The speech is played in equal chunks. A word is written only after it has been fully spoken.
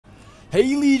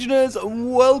Hey Legionnaires,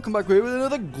 and welcome back here with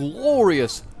another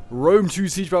glorious Rome 2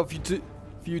 siege battle for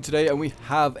you today, and we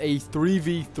have a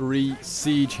 3v3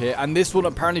 siege here, and this one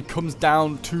apparently comes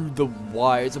down to the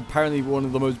wire. It's apparently one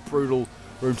of the most brutal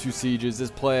Rome 2 sieges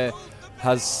this player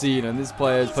has seen, and this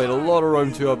player has played a lot of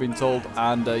Rome 2, I've been told,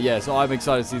 and yeah, so I'm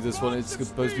excited to see this one. It's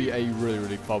supposed to be a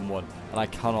really fun one, and I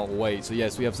cannot wait. So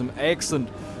yes, we have some excellent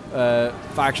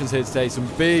factions here today, some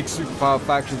big superpower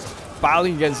factions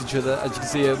battling against each other. As you can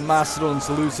see, Macedon and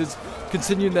Seleucids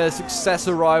continuing their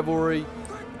successor rivalry,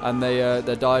 and their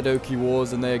Diadochi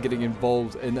wars, and they are getting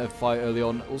involved in a fight early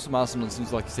on. Also, Macedon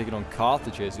seems like he's taking on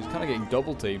Carthage here, so he's kind of getting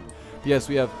double teamed. But yes,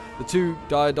 we have the two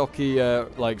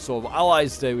Diadochi like sort of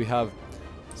allies today. We have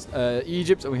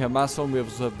Egypt and we have Macedon. We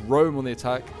also have Rome on the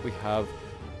attack. We have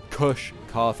Kush,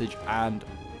 Carthage, and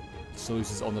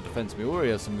Seleucids on the defense. We already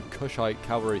have some Kushite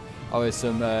cavalry. Oh, there's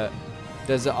some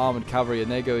desert armored cavalry,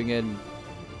 and they're going in,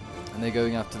 and they're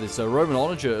going after this Roman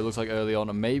onager, it looks like, early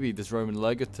on, and maybe this Roman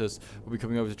legatus will be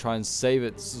coming over to try and save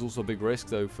it. This is also a big risk,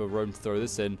 though, for Rome to throw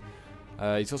this in.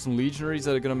 He's got some legionaries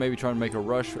that are going to maybe try and make a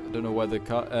rush. I don't know whether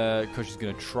Kush is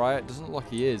going to try it. Doesn't look like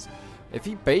he is. If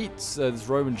he baits this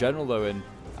Roman general, though, in,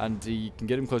 and he can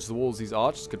get him close to the walls, these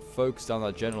archers could focus down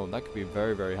that general, and that could be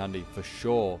very handy for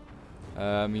sure.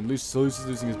 I mean, Seleucus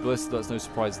losing his ballista, that's no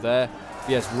surprise there. But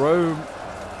yes, Rome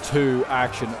 2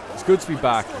 action. It's good to be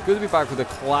back. Good to be back with a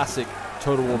classic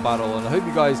Total War battle, and I hope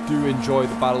you guys do enjoy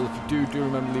the battle. If you do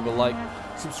remember to leave a like,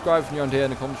 subscribe from around here,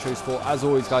 and a comment to show your support. As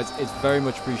always, guys, it's very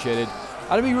much appreciated,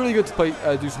 and it'd be really good to play,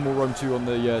 do some more Rome 2 on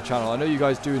the channel. I know you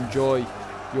guys do enjoy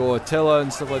your Attila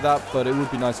and stuff like that, but it would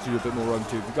be nice to do a bit more Rome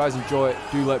 2. If you guys enjoy it,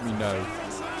 do let me know.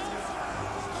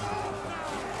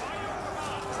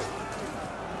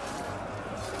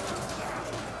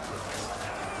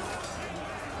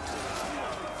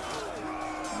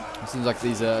 Seems like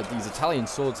these Italian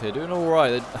swords here doing all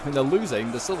right. I mean, they're losing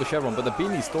the silver chevron, but they're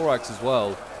beating these thorax as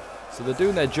well, so they're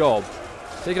doing their job,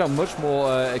 taking out much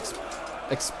more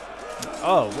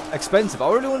expensive.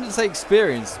 I really wanted to say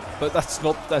experienced, but that's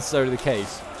not necessarily the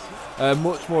case.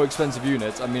 Much more expensive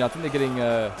units. I mean, I think they're getting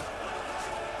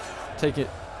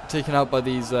taken out by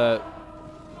these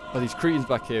Cretans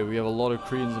back here. We have a lot of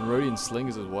Cretans and Rhodian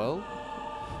slingers as well.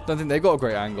 Don't think they've got a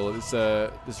great angle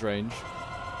at this range.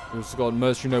 We've also got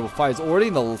mercenary noble fighters already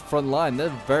in the front line. They're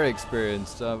very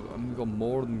experienced. And we've got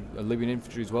more than Libyan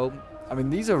infantry as well. I mean,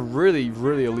 these are really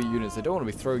elite units. They don't want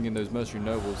to be throwing in those mercenary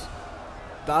nobles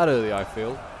that early, I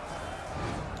feel.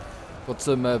 Got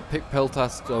some pick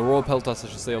peltas, royal peltas, I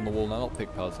should say, on the wall now, not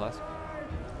pick peltas.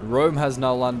 Rome has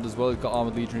now landed as well. They've got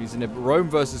armored legionaries in it. But Rome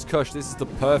versus Kush, this is the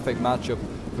perfect matchup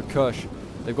for Kush.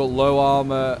 They've got low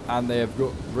armor, and they have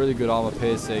got really good armor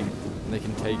piercing, and they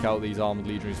can take out these armored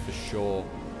legionaries for sure.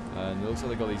 And it looks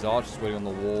like they've got these archers waiting on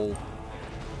the wall.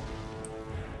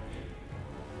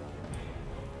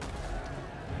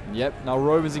 Yep, now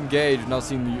Rome is engaged. We've now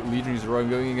seen the legionaries of Rome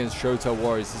going against Shotel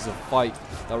warriors. This is a fight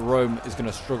that Rome is going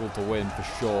to struggle to win for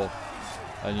sure.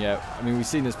 And yeah, I mean, we've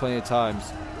seen this plenty of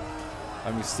times.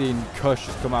 And we've seen Kush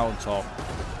just come out on top.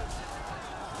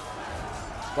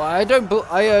 But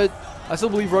I still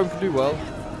believe Rome can do well.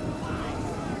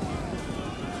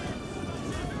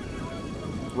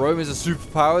 Rome is a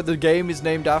superpower. The game is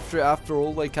named after it. After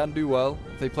all, they can do well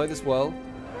if they play this well.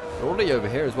 They're already over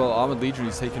here as well. Armored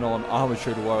legionaries taking on armored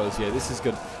Shotel warriors. Yeah, this is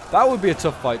good. That would be a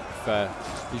tough fight, to be fair.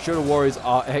 The Shotel warriors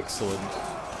are excellent,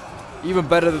 even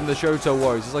better than the Shotel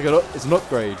warriors. It's like it's an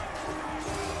upgrade.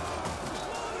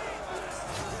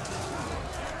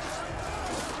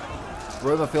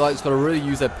 Rome, I feel like, it's got to really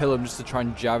use their pilum just to try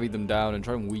and javvy them down and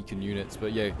try and weaken units.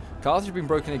 But yeah, Carthage have been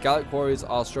broken here. Gallic warriors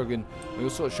are struggling. We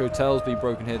also got Shotels being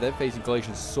broken here. They're facing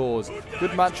Galatian swords. Good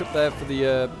matchup there for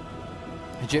the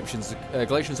Egyptians.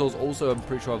 Galatian swords also, I'm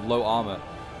pretty sure, have low armor.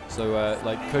 So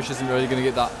like, Kush isn't really going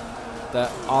to get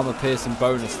that armor piercing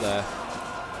bonus there.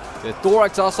 Yeah,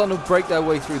 thorax are starting to break their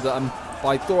way through that. And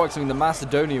by thorax, I mean the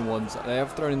Macedonian ones. They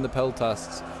have thrown in the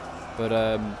peltasts, but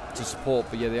to support.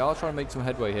 But yeah, they are trying to make some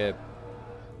headway here.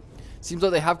 Seems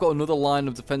like they have got another line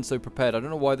of defense so prepared. I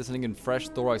don't know why they're sending in fresh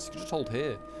thorax. You could just hold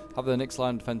here, have the next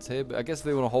line of defense here. But I guess if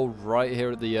they want to hold right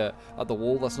here at the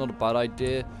wall, that's not a bad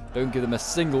idea. Don't give them a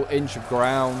single inch of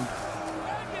ground.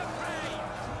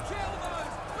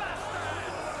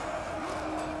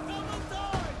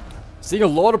 Seeing a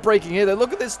lot of breaking here.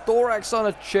 Look at this thorax on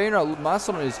a chain route.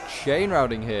 Macedon is chain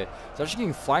routing here. It's actually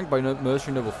getting flanked by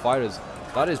mercenary noble fighters.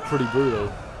 That is pretty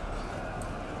brutal.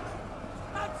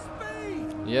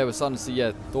 Yeah, we're starting to see,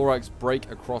 yeah, thorax break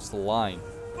across the line.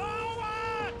 I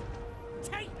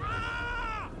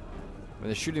mean,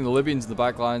 they're shooting the Libyans in the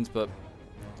back lines, but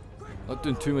Not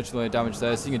doing too much of the damage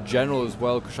there. Seeing a general as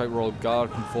well. Kushite Royal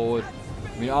Guard come forward.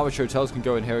 I mean, armored hotels can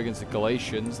go in here against the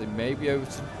Galatians. They may be able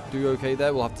to do okay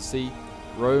there. We'll have to see.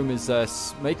 Rome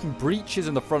is making breaches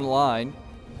in the front line.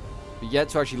 But yet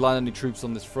to actually land any troops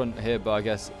on this front here. But I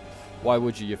guess, why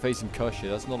would you? You're facing Kush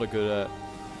here. That's not a good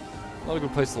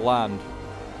place to land.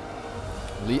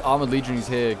 Armored legionaries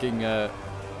here getting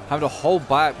having to hold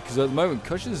back because at the moment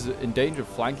Kush is in danger of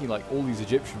flanking like all these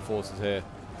Egyptian forces here.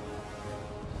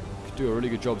 Could do a really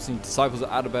good job seeing disciples at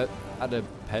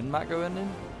Adepenmac going in.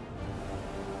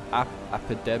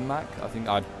 Apidemac. I think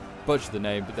I butchered the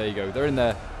name, but there you go. They're in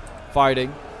there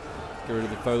fighting. Get rid of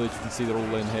the foliage. You can see they're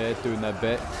all in here doing their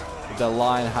bit with their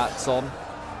lion hats on.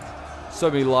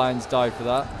 So many lions died for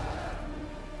that.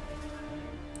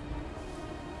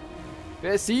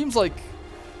 Yeah, it seems like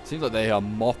they are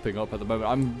mopping up at the moment.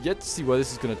 I'm yet to see where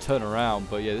this is going to turn around,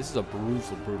 but yeah, this is a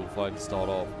brutal fight to start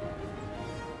off.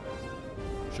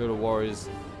 Shoulder warriors,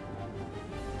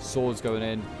 swords going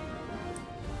in.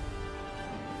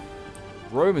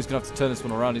 Rome is going to have to turn this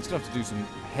one around. He's going to have to do some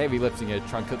heavy lifting here to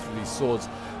try and cut through these swords.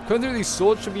 Cutting through these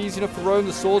swords should be easy enough for Rome.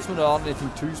 The swordsmen aren't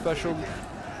anything too special.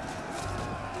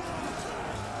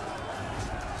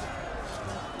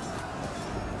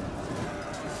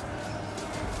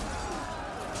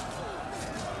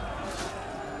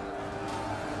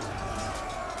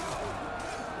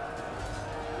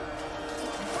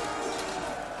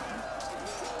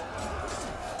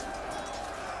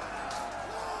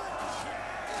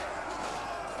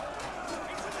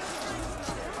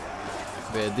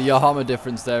 The armor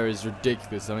difference there is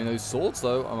ridiculous. I mean, those swords,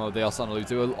 though, they are starting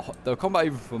to lose. They were combat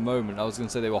even for a moment. I was going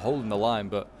to say they were holding the line,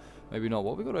 but maybe not.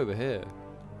 What have we got over here?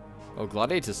 Oh,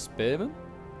 gladiator spearmen?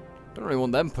 Don't really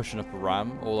want them pushing up a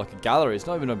ram or like a gallery. It's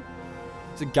not even a...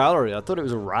 It's a gallery. I thought it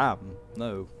was a ram.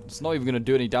 No. It's not even going to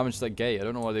do any damage to that gate. I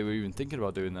don't know why they were even thinking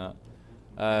about doing that.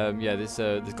 Yeah, this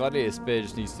gladiator spear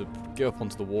just needs to get up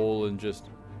onto the wall and just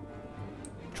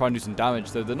try and do some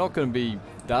damage. Though they're not going to be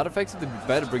that effective. They'd be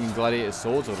better bringing gladiator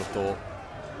swords, I would have thought.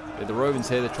 Yeah, the Romans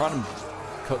here, they're trying to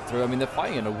cut through. I mean, they're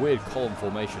fighting in a weird column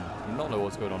formation. I do not know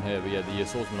what's going on here, but yeah, the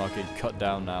swordsmen are getting cut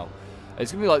down now.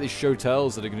 It's going to be like these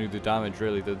Chotels that are going to do the damage,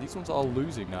 really. Though these ones are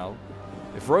losing now.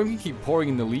 If Rome can keep pouring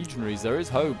in the legionaries, there is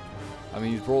hope. I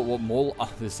mean, he's brought what more...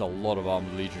 Oh, there's a lot of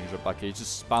armored legionaries right back here. He's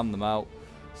just spam them out.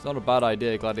 It's not a bad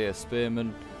idea, gladiator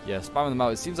spearmen. Yeah, spamming them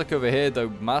out. It seems like over here, though,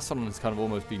 Macedon has kind of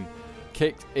almost been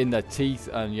kicked in their teeth,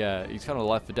 and yeah, he's kind of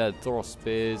left for dead. Thoros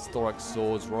spears, thorax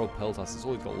swords, royal peltas, that's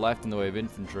all he's got left in the way of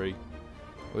infantry.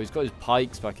 Well, he's got his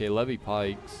pikes back here, levy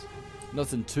pikes.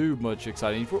 Nothing too much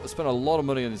exciting. He's spent a lot of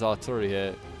money on his artillery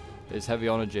here, his heavy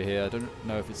onager here. I don't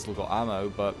know if it's still got ammo,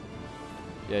 but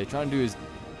yeah, he's trying to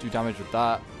do damage with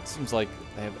that. It seems like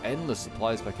they have endless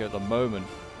supplies back here at the moment.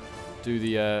 Do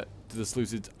the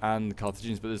Seleucids and the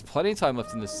Carthaginians, but there's plenty of time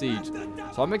left in the siege,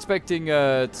 so I'm expecting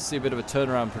to see a bit of a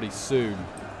turnaround pretty soon.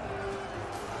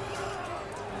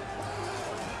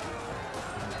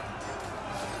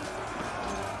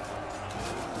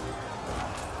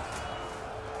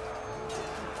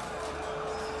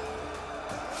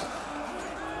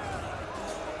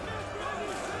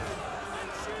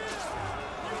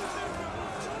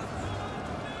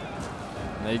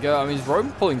 And there you go. I mean, is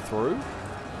Rome pulling through?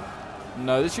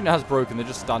 No, this unit has broken. They're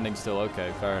just standing still.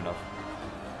 Okay, fair enough.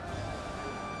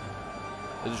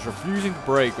 They're just refusing to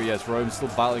break. But yes, Rome's still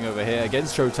battling over here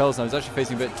against Chotels now. He's actually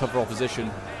facing a bit tougher opposition.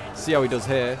 See how he does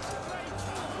here.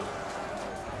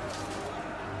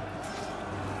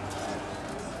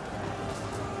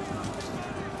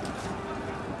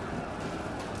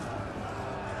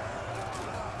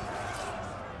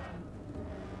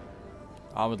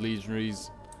 Armored legionaries.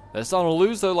 They're starting to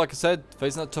lose, though, like I said,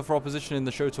 facing that tougher opposition in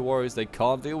the Shota warriors. They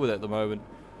can't deal with it at the moment.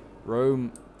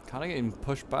 Rome kind of getting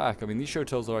pushed back. I mean, these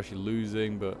Shotels are actually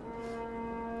losing, but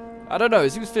I don't know.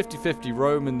 It seems 50-50.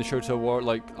 Rome and the Shota war,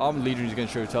 like, armed legionaries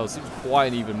against Shotels, seems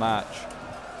quite an even match.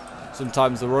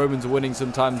 Sometimes the Romans are winning,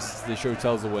 sometimes the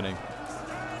Shotels are winning.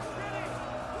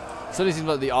 It certainly seems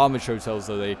like the armored Shotels,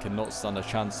 though, they cannot stand a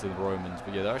chance to the Romans.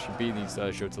 But yeah, they're actually beating these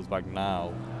Shotels back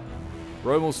now.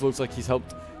 Rome also looks like he's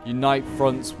helped unite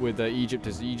fronts with Egypt,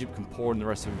 as Egypt can pour in the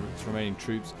rest of its remaining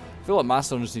troops. I feel like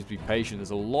Macedon just needs to be patient. There's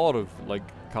a lot of like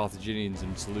Carthaginians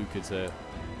and Seleucids here.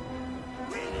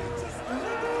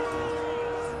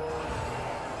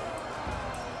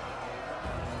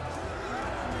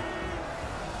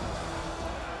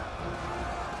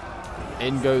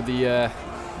 In go the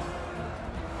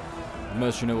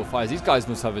mercenary noble fighters. These guys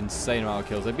must have insane amount of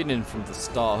kills. They've been in from the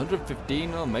start.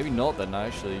 115? Oh, maybe not then,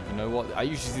 actually. You know what? I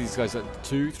usually see these guys at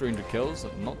 200-300 kills.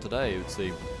 Not today, it would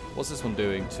seem. What's this one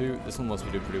doing? This one must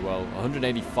be doing pretty well.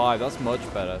 185. That's much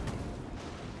better.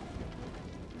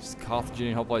 Just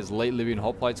Carthaginian hoplites, late Libyan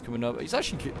hoplites coming up. He's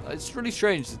actually, it's really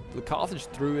strange. The Carthage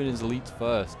threw in his elites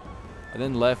first, and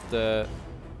then left a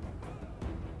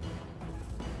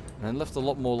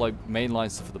lot more like mainline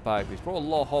stuff at the back. He's brought a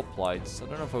lot of hoplites. I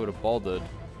don't know if I would have bothered.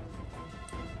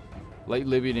 Late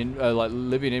Libyan,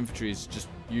 Libyan infantry is just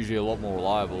usually a lot more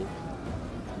reliable.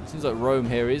 Seems like Rome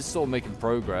here is sort of making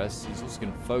progress. He's also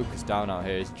going to focus down out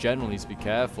here. His general needs to be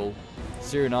careful.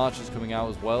 Syrian archers coming out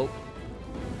as well.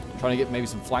 Trying to get maybe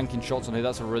some flanking shots on here.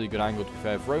 That's a really good angle, to be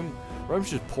fair. If Rome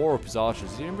should just pour up his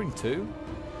archers. He didn't bring 2.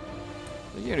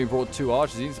 I think he only brought 2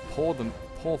 archers. He needs to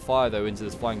pour fire, though, into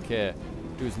this flank here.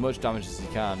 Do as much damage as he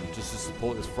can, just to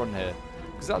support this front here.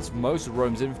 Because that's most of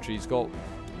Rome's infantry. He's got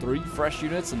 3 fresh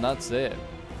units, and that's it.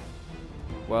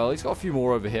 Well, he's got a few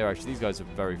more over here, actually. These guys are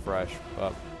very fresh,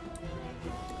 but...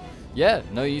 yeah,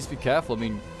 no, he needs to be careful. I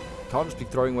mean, can't just be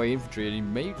throwing away infantry, and he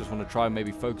may just want to try and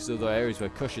maybe focus other areas where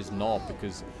Kush is not,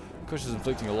 because Kush is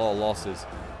inflicting a lot of losses.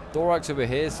 Thorax over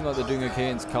here seem like they're doing okay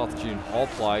against Carthaginian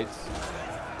hoplites.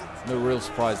 No real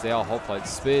surprise, they are hoplites.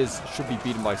 Spears should be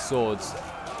beaten by swords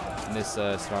in this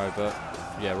scenario, but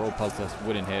yeah, roll Peltas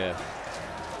winning here.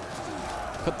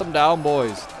 Cut them down,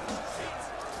 boys.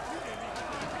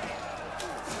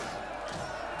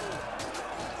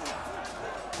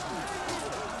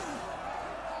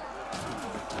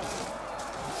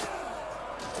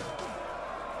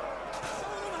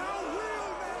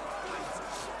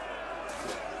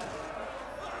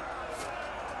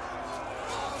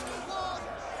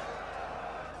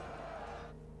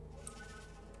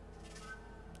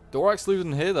 Thorax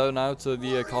losing here though now to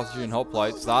the Carthaginian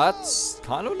hoplites. That's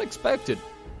kind of unexpected.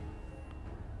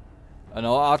 And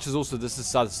our archers also, this is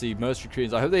sad to see, mercenary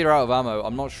Koreans. I hope they're out of ammo.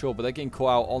 I'm not sure, but they're getting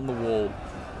caught out on the wall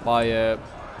by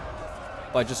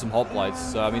just some hoplites.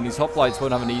 So I mean, these hoplites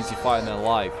won't have an easy fight in their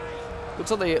life.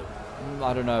 Looks like they,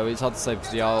 I don't know. It's hard to say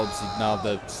because they are obviously now have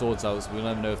their swords out, so we'll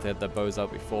never know if they had their bows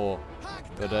out before.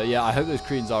 But yeah, I hope those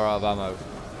Koreans are out of ammo.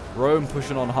 Rome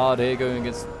pushing on hard here, going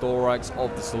against the Thorax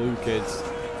of the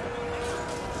Seleucids.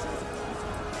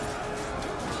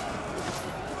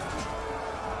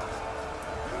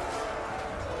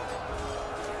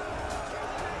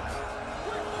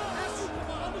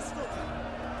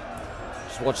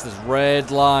 Watch this red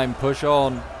line push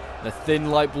on. The thin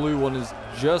light blue one is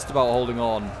just about holding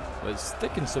on. But it's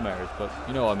thick in some areas, but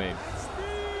you know what I mean.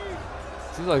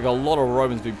 Seems like a lot of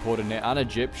Romans being poured in here, and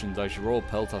Egyptians actually. Royal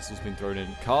Peltas has been thrown in.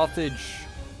 Carthage,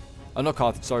 not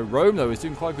Carthage, sorry, Rome though is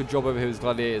doing quite a good job over here with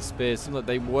Gladiator Spears. Seems like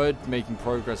they were making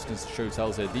progress against the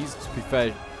Shotels here. These, to be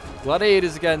fair,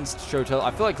 Gladiators against Shotel. I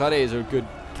feel like Gladiators are a good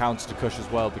counter to Kush as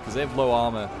well because they have low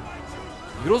armor.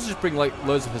 You could also just bring like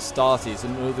loads of Hastartes,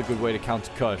 another good way to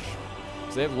counter Kush.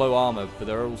 Because they have low armor, but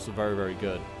they're also very, very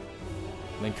good.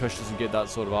 And then Kush doesn't get that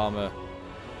sort of armor,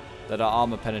 that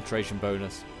armor penetration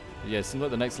bonus. But yeah, it seems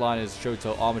like the next line is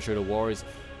Shotel, Armor Shotel Warriors.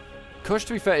 Kush,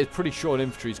 to be fair, is pretty short on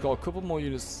infantry. He's got a couple more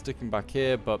units sticking back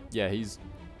here, but yeah, he's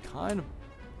kind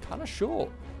of short.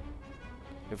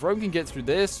 If Rome can get through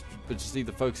this, but just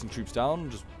either focusing troops down,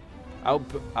 just out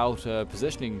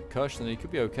positioning Kush, then he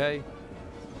could be okay.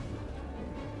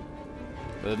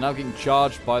 But they're now getting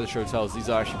charged by the Shotels. These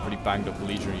are actually pretty banged up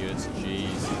legionary units.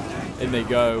 Jeez. In they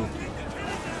go.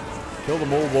 Kill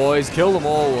them all, boys. Kill them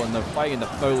all. And they're fighting the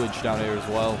foliage down here as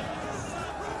well.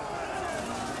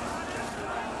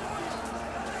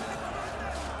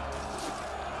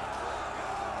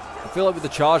 I feel like with the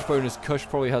charge bonus, Kush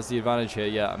probably has the advantage here.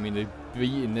 Yeah, I mean, they're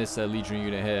beating this legionary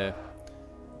unit here.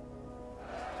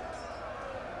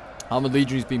 Armored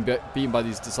legionary's been beaten by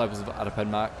these disciples of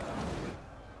Adapenmac.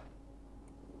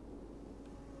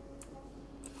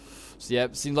 So yeah,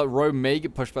 it seems like Rome may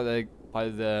get pushed by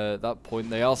that point.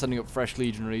 They are sending up fresh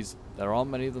legionaries. There aren't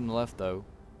many of them left though.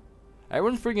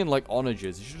 Everyone's bringing like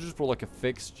onagers. You should just bring like a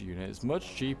fixed unit. It's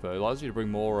much cheaper. It allows you to bring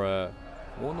more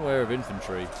in the way of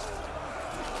infantry.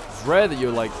 It's rare that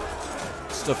your like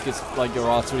stuff gets like your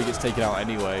artillery gets taken out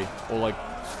anyway, or like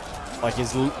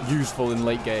is useful in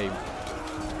late game.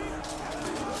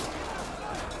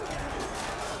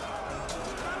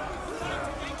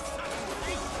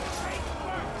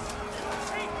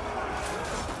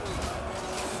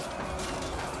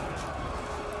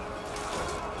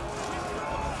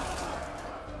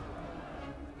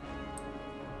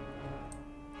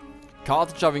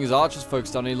 Carthage having his archers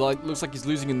focused on. He looks like he's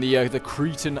losing in the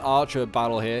Cretan archer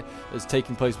battle here that's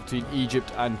taking place between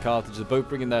Egypt and Carthage. They're both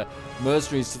bringing their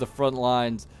mercenaries to the front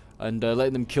lines and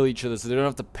letting them kill each other, so they don't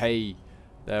have to pay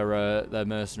their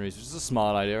mercenaries, which is a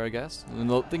smart idea, I guess. And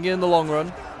thinking in the long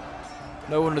run,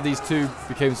 no wonder these two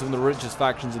became some of the richest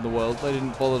factions in the world. They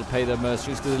didn't bother to pay their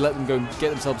mercenaries because they let them go and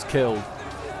get themselves killed.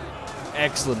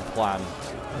 Excellent plan.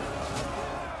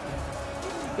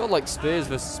 got like spears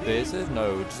versus spears here?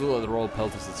 No, just all like the Royal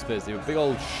Peltas and spears. They have a big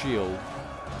old shield,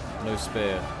 no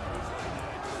spear.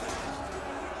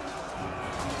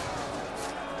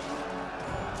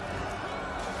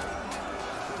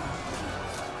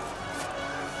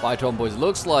 Fight on, boys.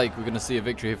 Looks like we're going to see a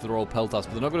victory here for the Royal Peltas,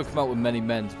 but they're not going to come out with many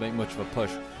men to make much of a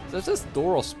push. So there's just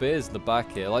Thoros spears in the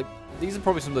back here. Like, these are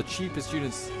probably some of the cheapest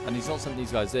units, and he's not sent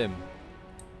these guys in.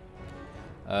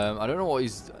 I don't know what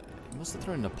he's... He must have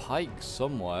thrown a pike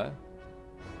somewhere.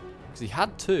 Because he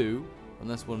had two,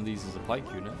 unless one of these is a pike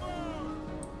unit.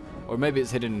 Or maybe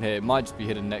it's hidden in here. It might just be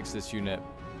hidden next to this unit.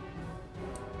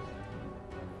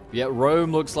 Yeah,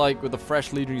 Rome looks like with the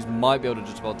fresh legionaries might be able to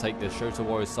just about take this. Shota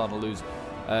Warriors starting to lose.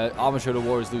 Armor Shota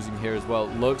Warriors losing here as well.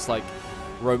 Looks like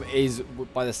Rome is,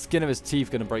 by the skin of his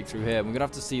teeth, going to break through here. And we're going to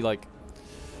have to see, like,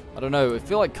 I don't know. I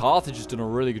feel like Carthage has done a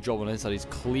really good job on his side. He's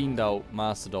cleaned out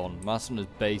Macedon. Macedon is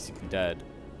basically dead.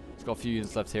 He's got a few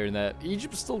units left here and there.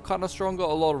 Egypt's still kind of strong. Got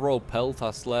a lot of Royal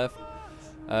Peltas left,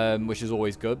 which is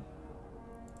always good.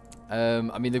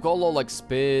 I mean, they've got a lot of, like,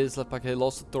 spears left back here.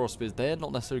 Lots of Thoros spears. They're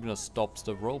not necessarily going to stop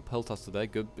stuff. Royal Peltas are there.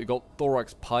 Good. They've got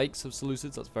Thorax pikes of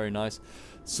Seleucids. That's very nice.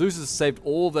 Seleucids saved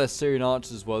all their Syrian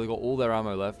archers as well. They've got all their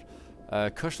ammo left.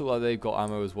 Kush look like they've got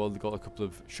ammo as well. They've got a couple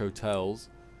of Shotels.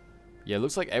 Yeah, it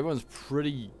looks like everyone's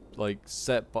pretty, like,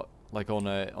 set, but like on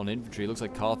infantry. It looks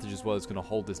like Carthage as well is going to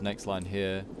hold this next line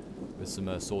here with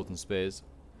some swords and spears.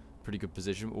 Pretty good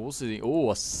position. We're also seeing,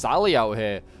 oh, a sally out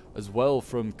here as well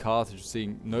from Carthage. We're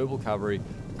seeing noble cavalry,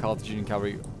 Carthaginian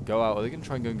cavalry go out. Are they going to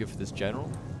try and go and give for this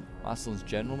general? Macedon's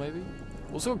general, maybe?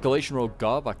 Also got Galatian Royal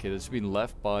Guard back here that's been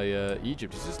left by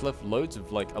Egypt. He's just left loads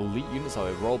of, like, elite units out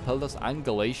here. Royal Peltas and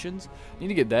Galatians. Need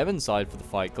to get them inside for the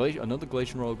fight. Another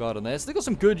Galatian Royal Guard on there. So they got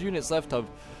some good units left of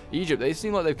Egypt. They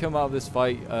seem like they've come out of this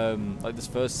fight, like this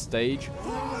first stage.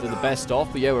 They're the best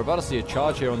off. But yeah, we're about to see a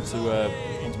charge here onto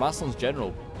Macedon's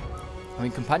general. I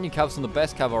mean, companion cav's on the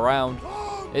best cav around.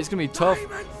 It's going to be tough.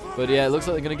 But yeah, it looks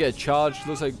like they're going to get a charge.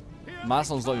 Looks like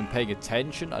Macedon's not even paying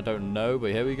attention. I don't know,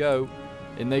 but here we go.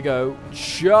 In they go.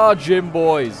 Charge him,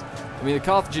 boys. I mean, the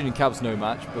Carthaginian cav's no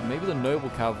match, but maybe the noble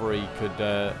cavalry could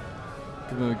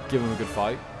give him a good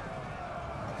fight.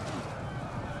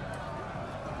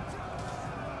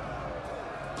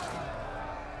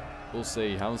 We'll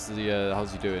see. How's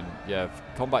he doing? Yeah,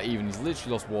 combat even. He's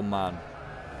literally lost one man.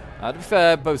 To be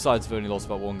fair, both sides have only lost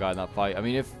about one guy in that fight. I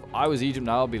mean, if I was Egypt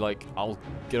now, I'd be like, I'll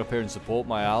get up here and support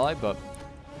my ally, but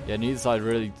yeah, neither side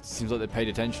really seems like they paid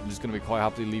attention. Just going to be quite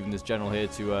happily leaving this general here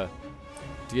to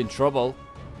get in trouble.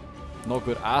 Not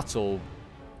good at all.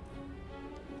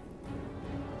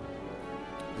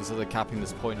 So they're capping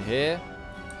this point here.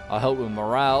 I'll help with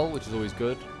morale, which is always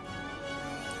good.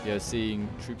 Yeah, seeing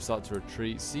troops start to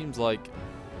retreat. Seems like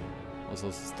also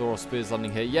Thoros spears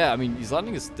landing here. Yeah, I mean, he's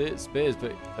landing his spears,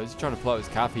 but is he trying to pull out his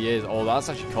cap? He is. Oh, that's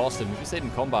actually cost him. If he stayed in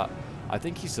combat, I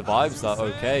think he survives that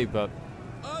okay, but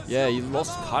yeah, he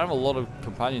lost kind of a lot of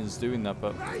companions doing that,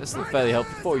 but it's still fairly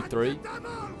healthy. 43.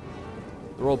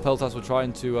 The Royal Peltas were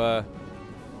trying to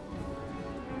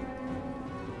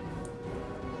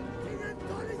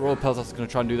Royal Peltas are going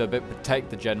to try and do their bit, protect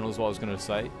the general is what I was going to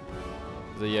say.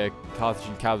 The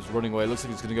Carthaginian cabs running away. It looks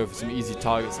like it's going to go for some easy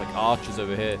targets like archers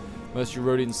over here. Mercenary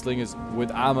Rhodian slingers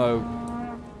with ammo.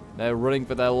 They're running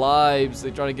for their lives.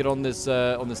 They're trying to get on this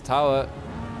tower.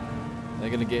 They're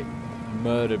going to get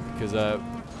murdered because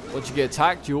once you get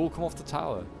attacked, you all come off the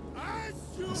tower.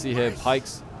 You can see here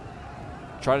pikes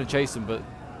trying to chase them, but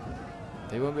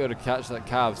they won't be able to catch that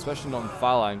cav, especially not in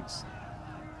phalanx.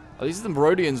 At least the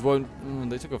Rhodians won't.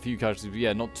 They took a few casualties, but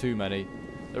yeah, not too many.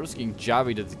 They're just getting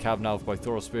jabbied at the cav now by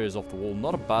Thoros spears off the wall.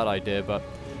 Not a bad idea, but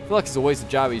I feel like it's a waste of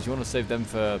jabbies. You want to save them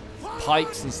for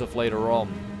pikes and stuff later on.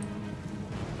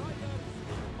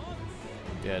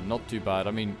 Yeah, not too bad.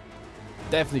 I mean,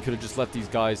 definitely could have just left these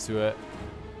guys to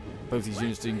both these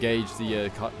units to engage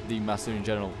the Macedonian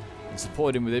general and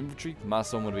supported him with infantry.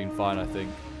 Macedon would have been fine, I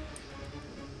think.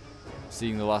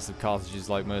 Seeing the last of Carthage's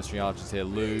like mercenary archers here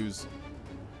lose.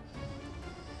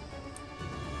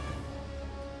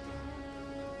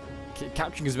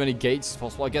 Capturing as many gates as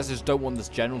possible. I guess I just don't want this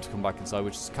general to come back inside,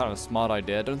 which is kind of a smart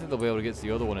idea. I don't think they'll be able to get to the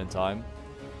other one in time.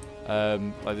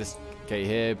 Like this gate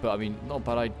here, but I mean, not a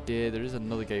bad idea. There is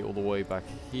another gate all the way back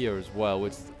here as well,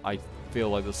 which I feel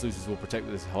like the Seleucids will protect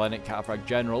with this Hellenic Cataphract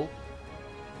general.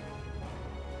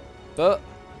 But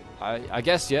I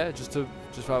guess, yeah, just for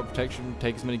our protection,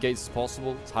 take as many gates as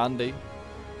possible. It's handy.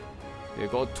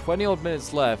 We've got 20 odd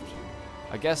minutes left.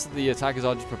 I guess the attackers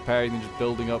are just preparing and just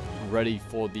building up, ready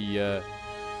for the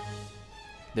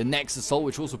next assault,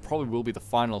 which also probably will be the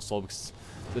final assault because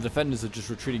the defenders are just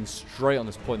retreating straight on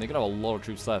this point. They're going to have a lot of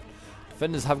troops left.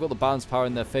 Defenders have got the balance power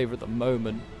in their favor at the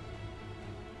moment,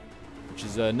 which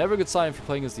is never a good sign for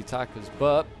playing as the attackers.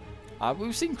 But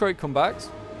we've seen great comebacks.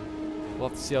 We'll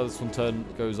have to see how this one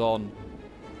goes on.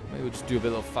 Maybe we'll just do a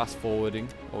bit of fast forwarding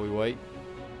while we wait.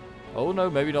 Oh no,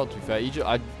 maybe not, to be fair. Egypt,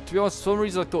 to be honest, for some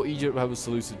reason I thought Egypt would have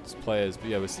Seleucid's players. But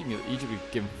yeah, we're seeing Egypt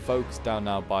getting focused down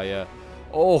now by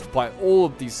by all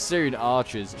of these Syrian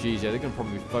archers. Geez, yeah, they're going to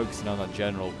probably be focusing on that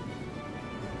general.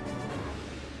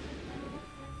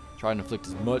 Try and inflict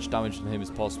as much damage on him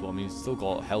as possible. I mean, he's still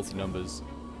got healthy numbers.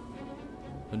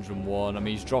 101. I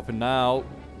mean, he's dropping now.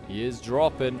 He is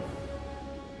dropping.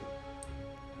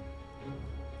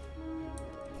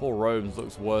 Poor Rome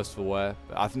looks worse for wear.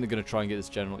 But I think they're going to try and get this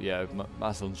general. Yeah,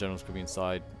 Macedon's general's going to be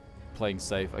inside, playing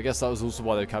safe. I guess that was also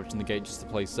why they were capturing the gate, just to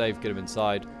play safe, get him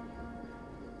inside.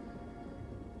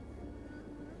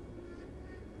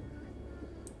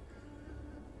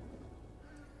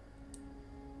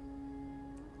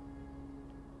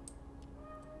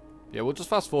 Yeah, we'll just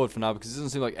fast forward for now because it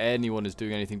doesn't seem like anyone is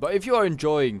doing anything. But if you are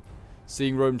enjoying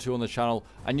seeing Rome 2 on the channel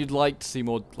and you'd like to see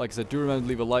more, like I said, do remember to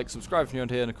leave a like, subscribe if you're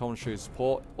new here, and a comment, show your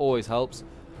support. Always helps.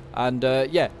 And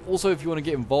yeah, also if you want to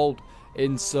get involved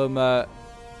in some like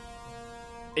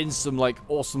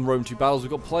awesome Rome 2 battles,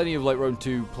 we've got plenty of like Rome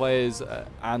 2 players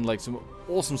and like some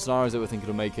awesome scenarios that we're thinking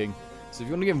of making. So if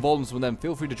you want to get involved in some of them,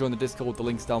 feel free to join the Discord. The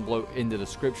link's down below in the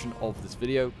description of this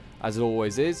video, as it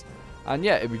always is. And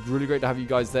yeah, it'd be really great to have you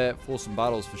guys there for some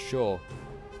battles for sure.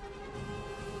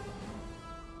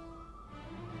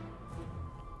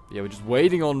 Yeah, we're just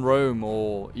waiting on Rome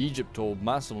or Egypt or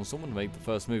Macedon or someone to make the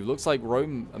first move. Looks like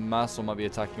Rome and Macedon might be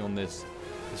attacking on this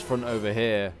front over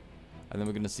here. And then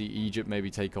we're going to see Egypt maybe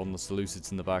take on the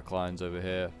Seleucids in the back lines over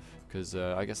here. Because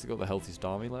I guess they've got the healthiest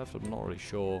army left. I'm not really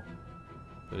sure.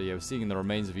 But yeah, we're seeing the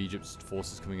remains of Egypt's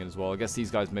forces coming in as well. I guess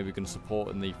these guys maybe going to support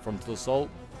in the frontal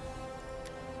assault.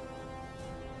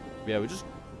 Yeah, we're just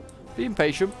being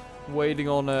patient, waiting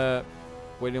on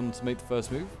them to make the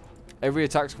first move. Every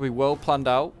attack's going to be well planned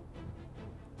out,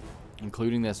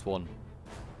 including this one.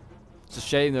 It's a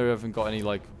shame they haven't got any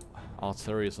like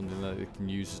artillery or something that they can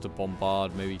use just to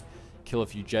bombard, maybe kill a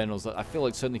few generals. I feel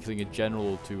like certainly killing a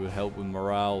general or two would help with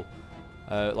morale,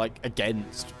 like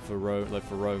against for Rome. Like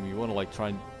for Rome, you want to like try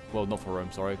and, well, not for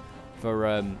Rome, sorry,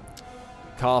 for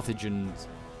Carthage and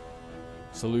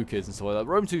Seleucids and stuff like that.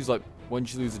 Rome 2 is like,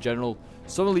 once you lose a general,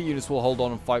 some elite units will hold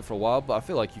on and fight for a while, but I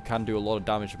feel like you can do a lot of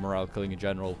damage to morale killing a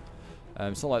general.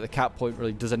 It's not like the cap point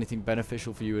really does anything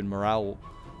beneficial for you in morale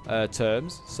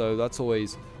terms, so that's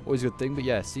always a good thing. But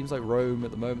yeah, seems like Rome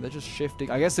at the moment, they're just shifting.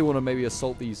 I guess they want to maybe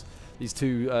assault these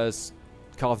two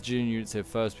Carthaginian units here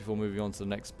first before moving on to the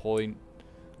next point.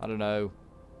 I don't know.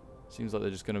 Seems like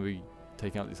they're just going to be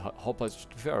taking out these hoplites, which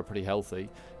to be fair are pretty healthy.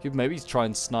 Could maybe try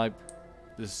and snipe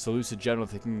this Seleucid general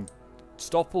if they can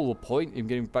stop all the point in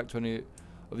getting back to any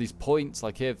of these points.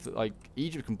 Like here, if, like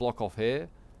Egypt can block off here,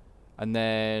 and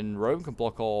then Rome can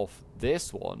block off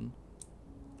this one,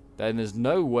 then there's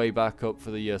no way back up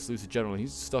for the Seleucid general.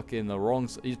 He's stuck in the wrong.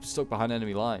 He's stuck behind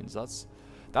enemy lines.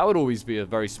 That would always be a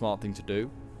very smart thing to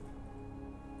do.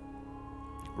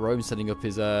 Rome setting up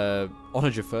his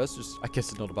onager first. Just, I guess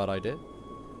it's not a bad idea.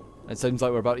 It seems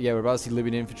like we're about to see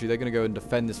Libyan infantry. They're going to go and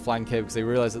defend this flank here because they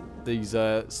realize that these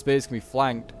spears can be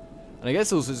flanked. And I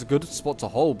guess also it's a good spot to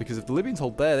hold, because if the Libyans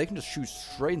hold there, they can just shoot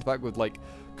straight into the back with like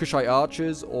Kushite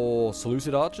archers or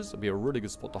Seleucid archers. That'd be a really good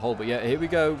spot to hold. But yeah, here we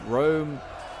go. Rome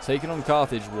taking on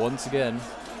Carthage once again.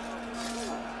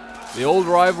 The old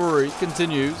rivalry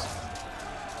continues.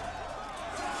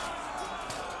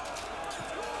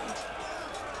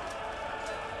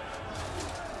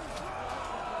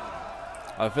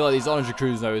 I feel like these onager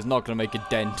crews though is not going to make a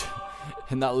dent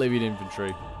in that Libyan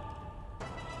infantry.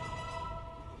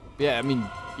 Yeah, I mean,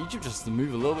 Egypt just has to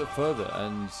move a little bit further,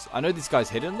 and I know this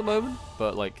guy's hidden at the moment,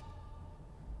 but like,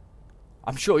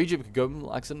 I'm sure Egypt could go and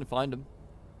accidentally find him.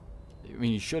 I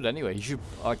mean, he should anyway. He should,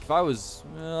 like, if I was,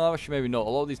 actually maybe not. A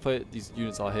lot of these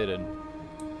units are hidden,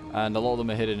 and a lot of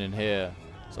them are hidden in here.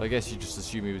 So I guess you just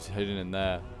assume he was hidden in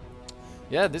there.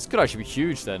 Yeah, this could actually be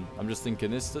huge then. I'm just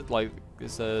thinking this, like,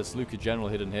 this Seleucid general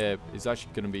hidden here is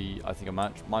actually going to be, I think,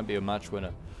 might be a match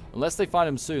winner. Unless they find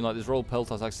him soon, like this Royal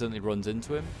Peltas accidentally runs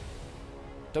into him.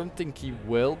 Don't think he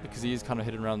will, because he is kind of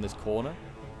hidden around this corner.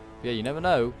 But yeah, you never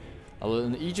know.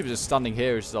 And Egypt is standing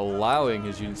here, is just allowing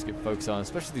his units to get focused on,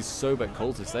 especially these Sobek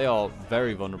cultists. They are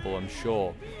very vulnerable, I'm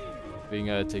sure, being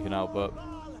taken out. But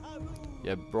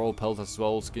yeah, Royal Peltas as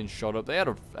well, skin shot up. They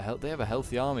have a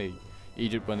healthy army,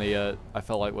 Egypt, when they I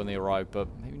felt like when they arrived, but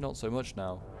maybe not so much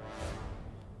now.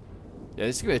 Yeah,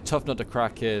 this is going to be a tough nut to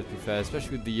crack here, to be fair,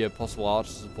 especially with the possible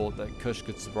archer support that Kush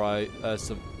could supply.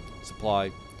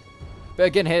 But But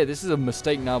again here, this is a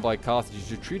mistake now by Carthage.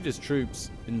 He's retreated his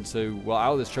troops into, well,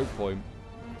 out of this choke point.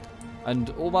 And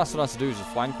all Macedon has to do is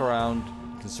just flank around.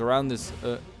 You can surround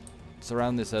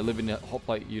this Libyan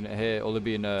hoplite unit here, or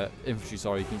Libyan infantry,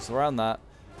 sorry. You can surround that.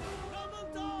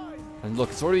 And look,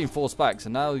 it's already been forced back,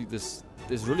 so now this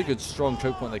really good strong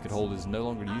choke point they could hold is no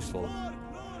longer useful.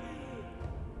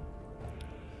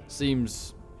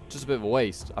 Seems just a bit of a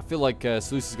waste. I feel like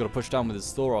Seleucus got to push down with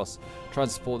his Thoros, try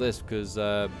and support this, because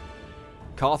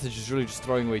Carthage is really just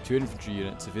throwing away 2 infantry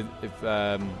units if you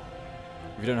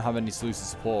don't have any Seleucus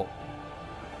support.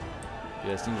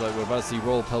 Yeah, it seems like we're about to see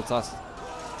Royal Peltas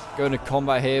go into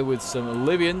combat here with some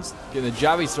Libyans, getting the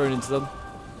jabbies thrown into them.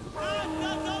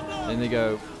 And they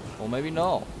go, or maybe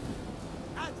not.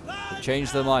 They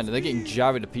changed their mind, and they're getting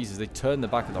jabbed to pieces. They turned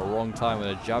their back at the wrong time when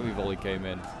a jabby volley came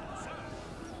in.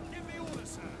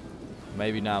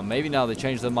 Maybe now they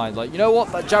changed their mind. Like, you know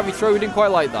what? That jabby throw, we didn't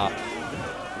quite like that.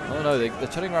 Oh no, they're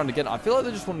turning around again. I feel like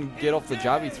they just want to get off the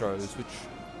jabby throws, which...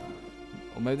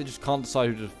 Or maybe they just can't decide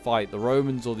who to fight, the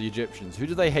Romans or the Egyptians. Who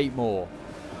do they hate more?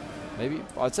 Maybe...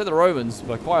 I'd say the Romans,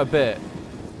 by quite a bit.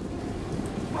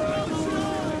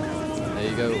 There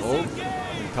you go. Oh,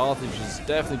 and Carthage is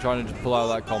definitely trying to just pull out of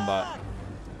that combat.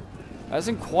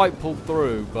 Hasn't quite pulled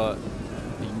through, but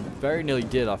he very nearly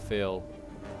did, I feel.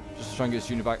 Just to try and get his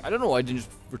unit back. I don't know why I didn't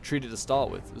just retreat it to start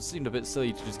with. It seemed a bit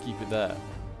silly to just keep it there.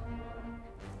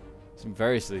 It seemed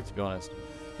very silly, to be honest.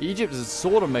 Egypt has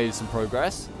sort of made some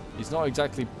progress. He's not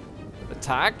exactly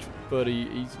attacked, but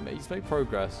he's made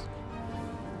progress.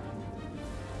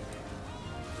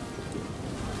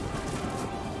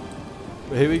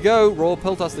 But here we go. Royal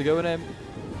Peltas, they're going in.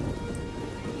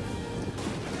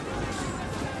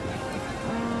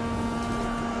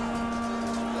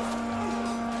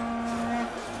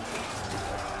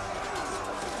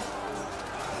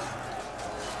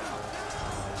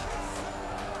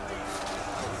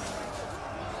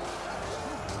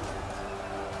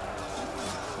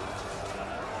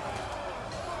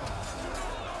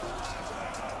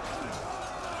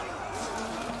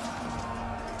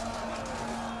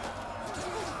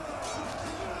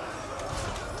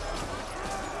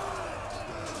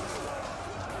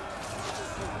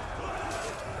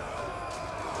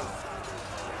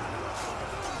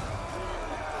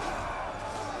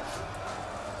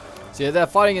 So yeah, they're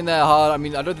fighting in there hard. I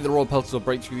mean, I don't think the Royal Peltas will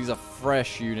break through. These are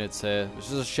fresh units here, which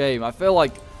is a shame. I feel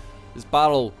like this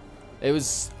battle, it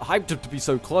was hyped up to be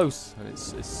so close. And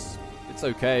it's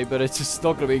okay, but it's just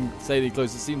not going to be insanely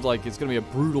close. It seems like it's going to be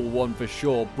a brutal one for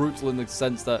sure. Brutal in the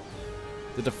sense that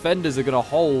the defenders are going to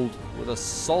hold with a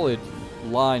solid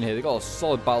line here. They've got a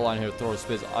solid battle line here with Thoros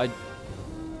Spears. I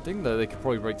think that they could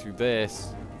probably break through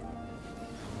this.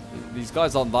 These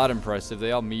guys aren't that impressive.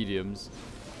 They are mediums.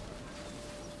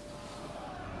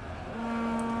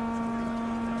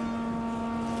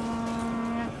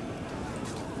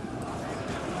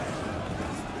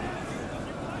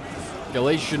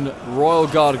 Galatian Royal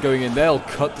Guard going in. They'll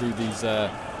cut through these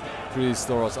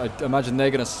Thoros. I imagine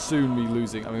they're going to soon be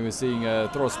losing. I mean, we're seeing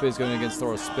Thoros Spears going against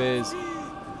Thoros Spears.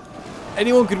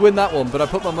 Anyone could win that one, but I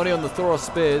put my money on the Thoros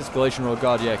Spears. Galatian Royal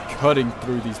Guard, yeah, cutting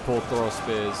through these poor Thoros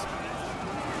Spears.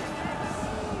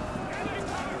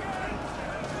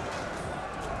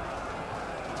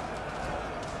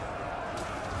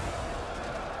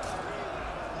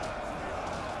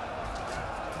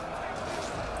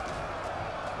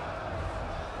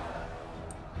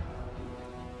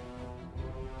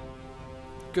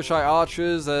 Kushite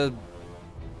archers, they're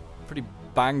pretty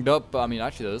banged up, but I mean,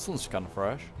 actually, this one's kind of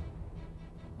fresh.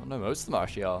 I know most of them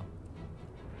actually are.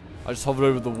 I just hovered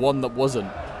over the one that wasn't.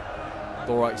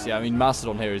 Thorax, yeah, I mean,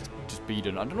 Macedon here is just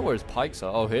beaten. I don't know where his pikes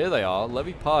are. Oh, here they are.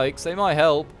 Levy pikes, they might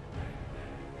help.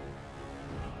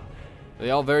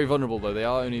 They are very vulnerable, though. They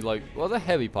are only like, well, they're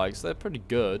heavy pikes. They're pretty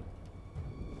good.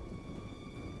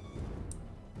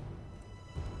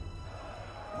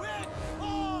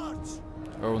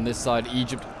 Or on this side,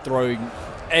 Egypt throwing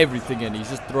everything in. He's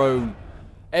just thrown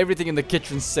everything in the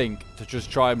kitchen sink to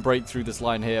just try and break through this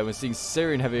line here. We're seeing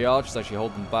Syrian heavy archers actually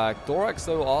hold them back. Thorax,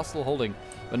 though, are still holding.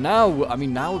 But now, I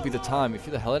mean, now would be the time. If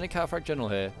you're the Hellenic Cataphracts General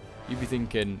here, you'd be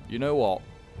thinking, you know what?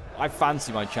 I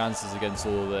fancy my chances against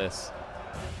all of this.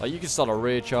 Like, you can start a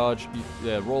rear charge.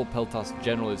 The Royal Peltas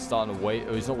General is starting to wait.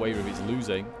 Oh, he's not wavering, he's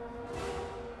losing.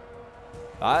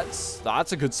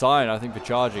 That's a good sign, I think, for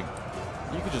charging.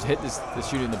 You could just hit this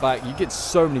unit in the back. You get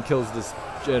so many kills with this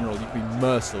general. You could be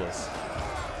merciless.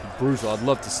 Brutal. I'd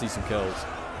love to see some kills.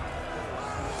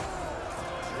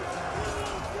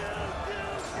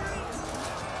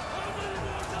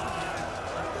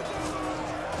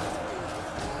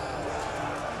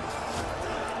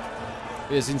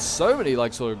 We've seen so many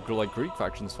like sort of like Greek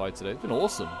factions fight today. It's been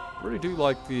awesome. Really do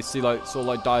like the see like sort of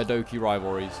like Diadochi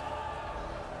rivalries.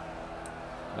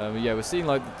 Yeah, we're seeing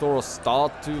like the Thoros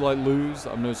start to like lose.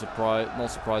 I'm not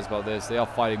surprised about this. They are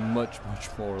fighting much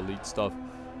more elite stuff.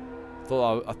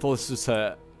 I thought this was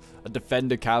a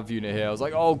defender cav unit here. I was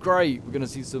like, oh great, we're gonna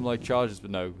see some like charges, but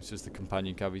no, it's just the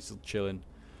companion cav. He's still chilling.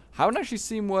 Haven't actually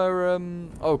seen where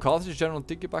oh, Carthage general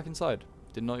did get back inside.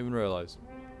 Did not even realize.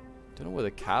 Don't know where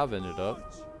the cav ended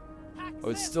up. Oh,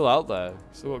 it's still out there.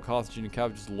 Still got Carthage and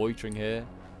cav just loitering here,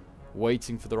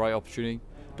 waiting for the right opportunity.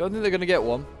 Don't think they're gonna get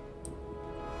one.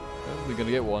 Don't think they're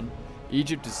gonna get one.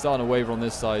 Egypt is starting to waver on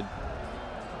this side.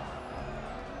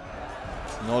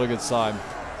 Not a good sign.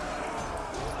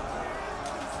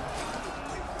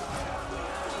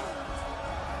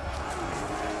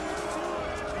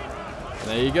 And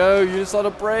there you go, you just had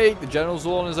a break. The general's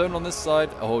all on his own on this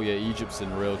side. Oh yeah, Egypt's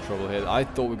in real trouble here. I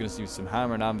thought we were going to see some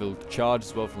hammer and anvil charge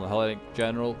as well from the Hellenic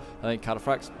general. Hellenic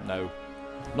cataphracts? No.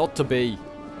 Not to be.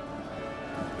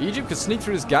 Egypt could sneak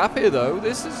through this gap here though.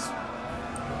 This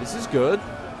is good.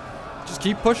 Just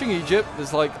keep pushing Egypt.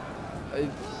 There's like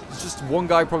it's just one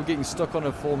guy probably getting stuck on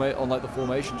like the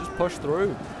formation. Just push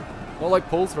through. Not like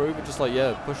pull through, but just like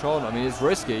yeah, push on. I mean it's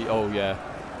risky. Oh yeah.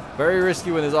 Very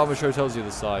risky when there's armor show tells you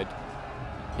the side.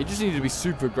 He just needed to be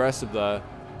super aggressive there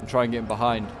and try and get him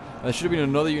behind. And there should have been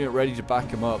another unit ready to back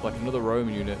him up, like another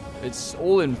Roman unit. It's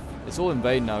all in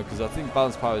vain now because I think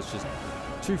balance power is just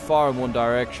too far in one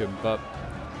direction. But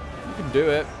you can do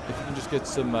it if you can just get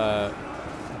some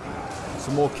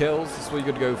more kills. That's what you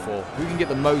got to go for. Who can get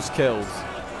the most kills?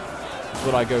 That's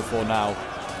what I go for now.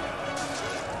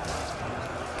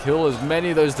 Kill as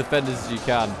many of those defenders as you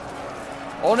can.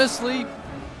 Honestly,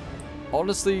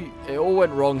 it all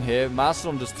went wrong here.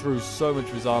 Macedon just threw so much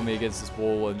of his army against this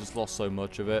wall and just lost so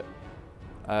much of it.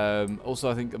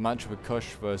 Also, I think a match with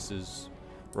Kush versus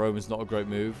Rome is not a great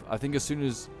move. I think as soon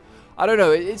as... I don't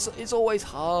know, it's always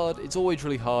hard. It's always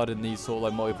really hard in these sort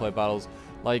of like multiplayer battles.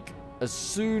 Like, as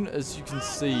soon as you can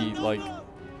see, like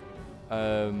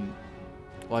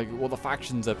what the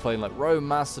factions are playing, like Rome,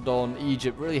 Macedon,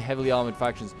 Egypt, really heavily armored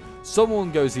factions,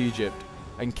 someone goes Egypt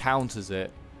and counters it.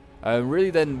 Really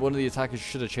then one of the attackers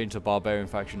should have changed to barbarian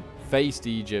faction, faced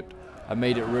Egypt and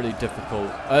made it really difficult.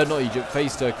 Not Egypt,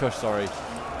 faced Kush, sorry.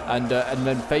 And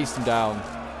then faced him down.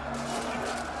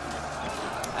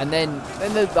 And then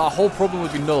the whole problem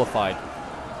would be nullified.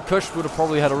 Kush would have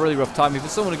probably had a really rough time. If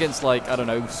it's someone against like, I don't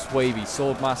know, Swavey,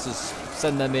 Swordmasters,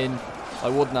 send them in,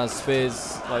 like Woodenaz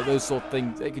Spears, like those sort of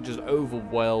things, they could just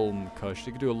overwhelm Kush.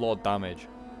 They could do a lot of damage.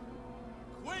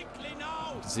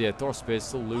 So yeah, Thoros Spears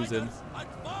still losing.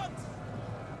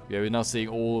 Yeah, we're now seeing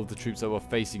all of the troops that were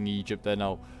facing Egypt. They're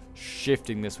now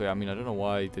shifting this way. I mean, I don't know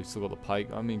why they've still got the pike.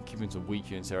 I mean, keeping some weak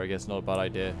units here, I guess, not a bad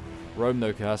idea. Rome,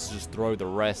 though, has to just throw the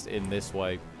rest in this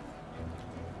way.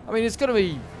 I mean, it's gonna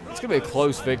be a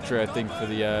close victory, I think, for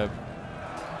the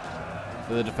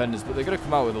defenders. But they're gonna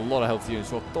come out with a lot of healthy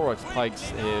units. So Thorax pikes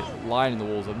here, lining the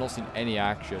walls. I've not seen any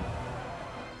action.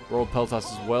 Royal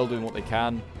Peltas as well, doing what they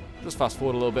can. Just fast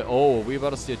forward a little bit. Oh, we're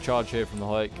about to see a charge here from the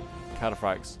like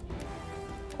cataphracts.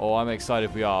 Oh, I'm excited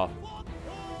if we are.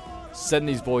 Send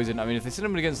these boys in. I mean, if they send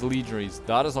them against legionaries,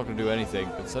 that is not going to do anything.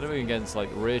 But send them against like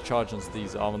rear charge onto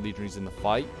these armored legionaries in the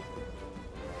fight.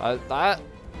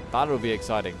 That'll be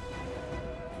exciting.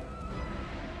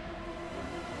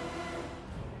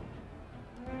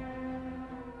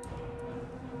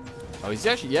 Oh, he's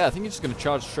actually, yeah, I think he's just going to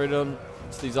charge straight on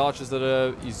to these archers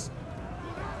that he's...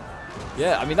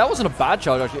 Yeah, I mean, that wasn't a bad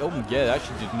charge, actually. Oh, yeah, they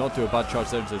actually did not do a bad charge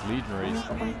there into those legionaries.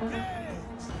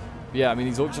 Yeah, I mean,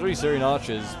 these auxiliary Syrian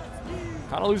archers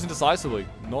kind of losing decisively.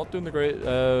 Not doing the great...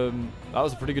 that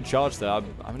was a pretty good charge there. How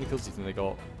many kills do you think they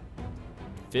got?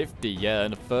 50, yeah,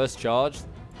 in the first charge.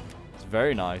 It's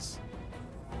very nice.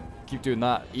 Keep doing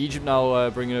that. Egypt now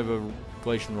bringing over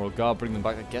Galatian Royal Guard, bring them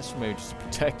back, I guess, maybe just to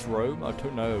protect Rome. I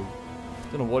don't know.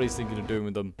 Don't know what he's thinking of doing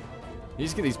with them. You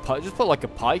just get these pikes. Just put like a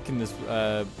pike in this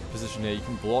position here. You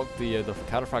can block the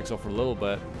cataphracts off for a little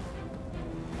bit.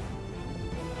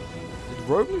 Did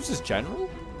Rome lose his general?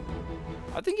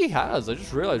 I think he has. I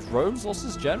just realized Rome's lost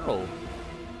his general.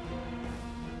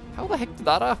 How the heck did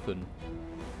that happen?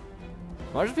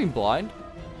 Am I just being blind?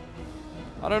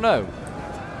 I don't know.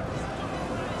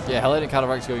 Yeah, Hellenic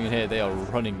cataphracts going in here. They are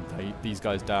running these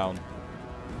guys down.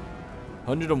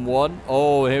 101.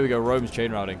 Oh, here we go. Rome's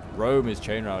chain routing. Rome is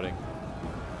chain routing.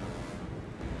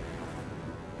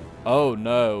 Oh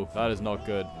no, that is not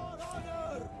good.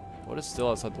 What is still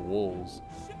outside the walls?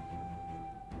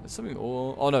 There's something.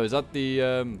 Oh no, is that the?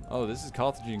 Oh, this is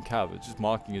Carthaginian cav. It's just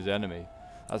marking his enemy.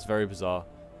 That's very bizarre.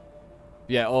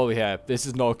 Yeah. Oh yeah, this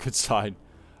is not a good sign.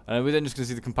 And we're then just going to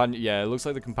see the companion. Yeah, it looks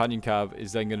like the companion cab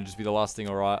is then going to just be the last thing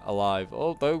alive.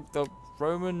 Although the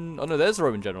Roman... Oh, no, there's the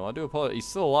Roman general. I do apologize. He's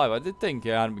still alive. I did think he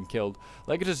hadn't been killed.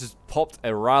 Legatus just popped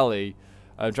a rally.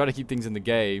 Trying to keep things in the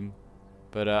game.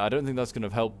 But I don't think that's going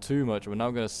to help too much. We're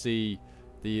now going to see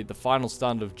the final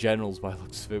stand of generals by the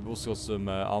looks of it. We'll see some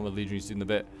armored legionaries in a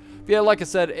bit. But yeah, like I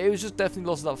said, it was just definitely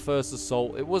lost that first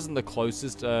assault. It wasn't the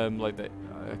closest. I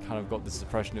kind of got this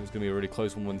impression it was going to be a really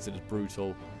close one once it was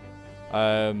brutal.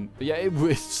 But yeah,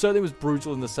 it certainly was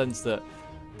brutal in the sense that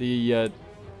the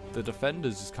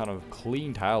defenders just kind of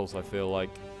cleaned house. I feel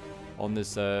like on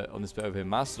this bit over here,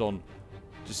 Macedon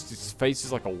just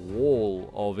faces like a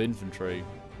wall of infantry.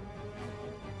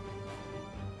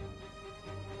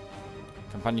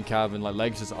 Companion Cav and like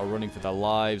Legatus are running for their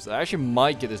lives. I actually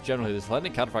might get this general here. This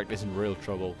Hellenic Cataphract is in real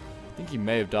trouble. I think he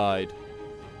may have died.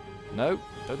 Nope,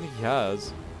 don't think he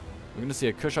has. We're going to see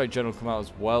a Kushite general come out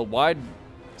as well. Why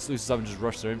Seleucus haven't just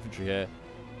rushed their infantry here?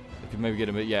 They could maybe get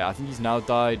him. Yeah, I think he's now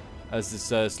died as this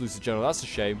Seleucus general. That's a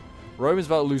shame. Rome is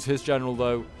about to lose his general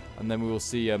though. And then we will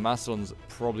see Macedon's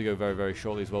probably go very, very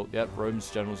shortly as well. Yep,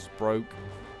 Rome's generals broke.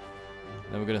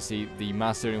 Then we're going to see the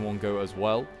Macedonian one go as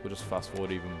well. We'll just fast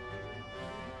forward even.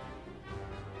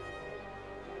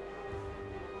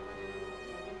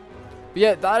 But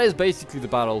yeah, that is basically the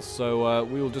battle, so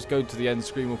we will just go to the end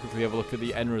screen. We'll quickly have a look at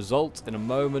the end result in a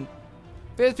moment.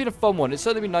 But yeah, it's been a fun one. It's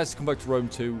certainly been nice to come back to Rome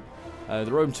 2.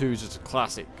 The Rome 2 is just a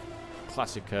classic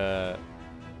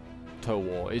Total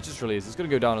War. It just really is. It's going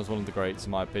to go down as one of the greats,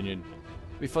 in my opinion.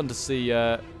 It'll be fun to see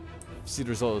the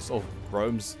results of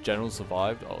Rome's general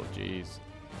survived. Oh, jeez.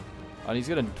 And he's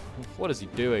going to... What is he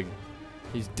doing?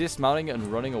 He's dismounting and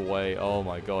running away. Oh,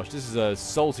 my gosh. This is a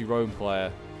salty Rome player.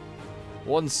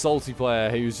 One salty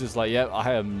player who's just like, yep,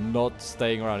 I am not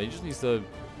staying around. He just needs to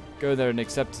go there and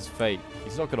accept his fate.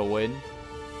 He's not going to win.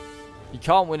 He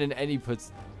can't win in any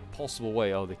possible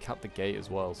way. Oh, they capped the gate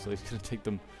as well. So it's going to take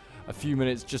them a few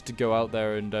minutes just to go out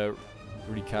there and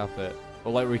recap it.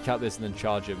 Or like recap this and then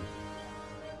charge him.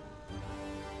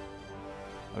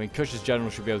 I mean, Kush's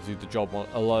general should be able to do the job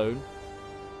alone.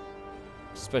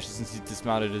 Especially since he's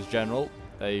dismounted his general.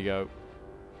 There you go.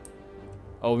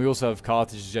 Oh, we also have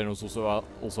Carthage's generals also out.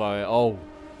 Oh,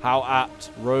 how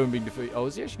apt. Rome being defeated. Oh,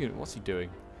 is he actually going to... What's he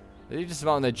doing? They're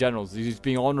dismounting their generals. He's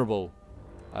being honorable.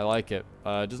 I like it.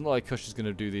 Doesn't look like Kush is going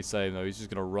to do the same, though. He's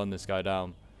just going to run this guy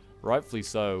down. Rightfully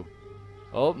so.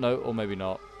 Oh, no. Or maybe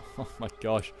not. Oh, my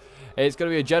gosh. It's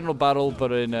going to be a general battle,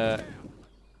 but in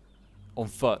on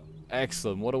foot.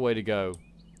 Excellent. What a way to go.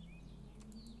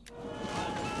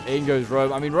 In goes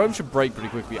Rome. I mean, Rome should break pretty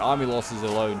quickly. Army losses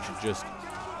alone should just...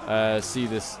 see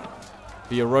this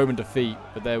be a Roman defeat,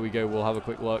 but there we go. We'll have a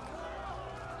quick look.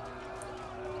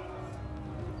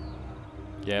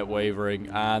 Yeah, wavering,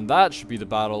 and that should be the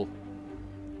battle.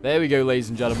 There we go, ladies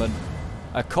and gentlemen.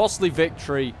 A costly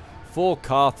victory for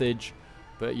Carthage,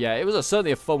 but yeah, it was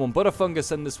certainly a fun one. Butterfungus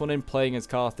sent this one in, playing as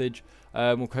Carthage.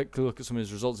 We'll quickly look at some of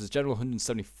his results. His general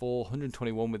 174,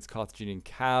 121 with Carthaginian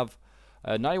Cav,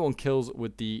 91 kills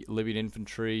with the Libyan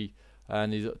infantry.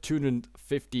 And he's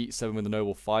 257 with the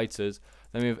noble fighters.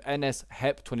 Then we have NS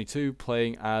Hep 22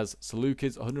 playing as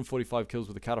Seleucids, 145 kills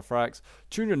with the cataphracts,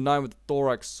 209 with the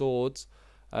thorax swords,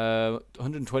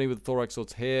 120 with the thorax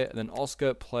swords here. And then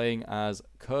Oscar playing as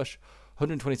Kush,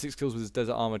 126 kills with his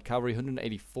desert armored cavalry,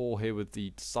 184 here with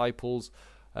the disciples,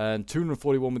 and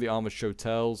 241 with the armored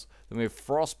shotels. Then we have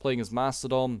Frost playing as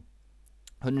Macedon,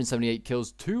 178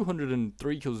 kills,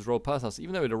 203 kills with Royal Pathas.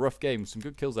 Even though we had a rough game, some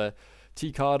good kills there.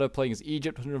 T. Carter playing as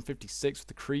Egypt, 156 with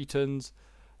the Cretans,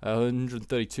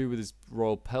 132 with his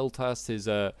Royal Peltas. His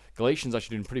Galatians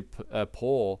actually doing pretty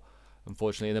poor,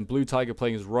 unfortunately. And then Blue Tiger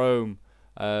playing as Rome.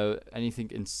 Anything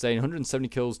insane. 170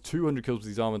 kills, 200 kills with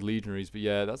these armored legionaries. But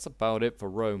yeah, that's about it for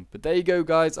Rome. But there you go,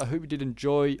 guys. I hope you did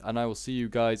enjoy, and I will see you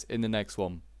guys in the next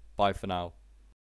one. Bye for now.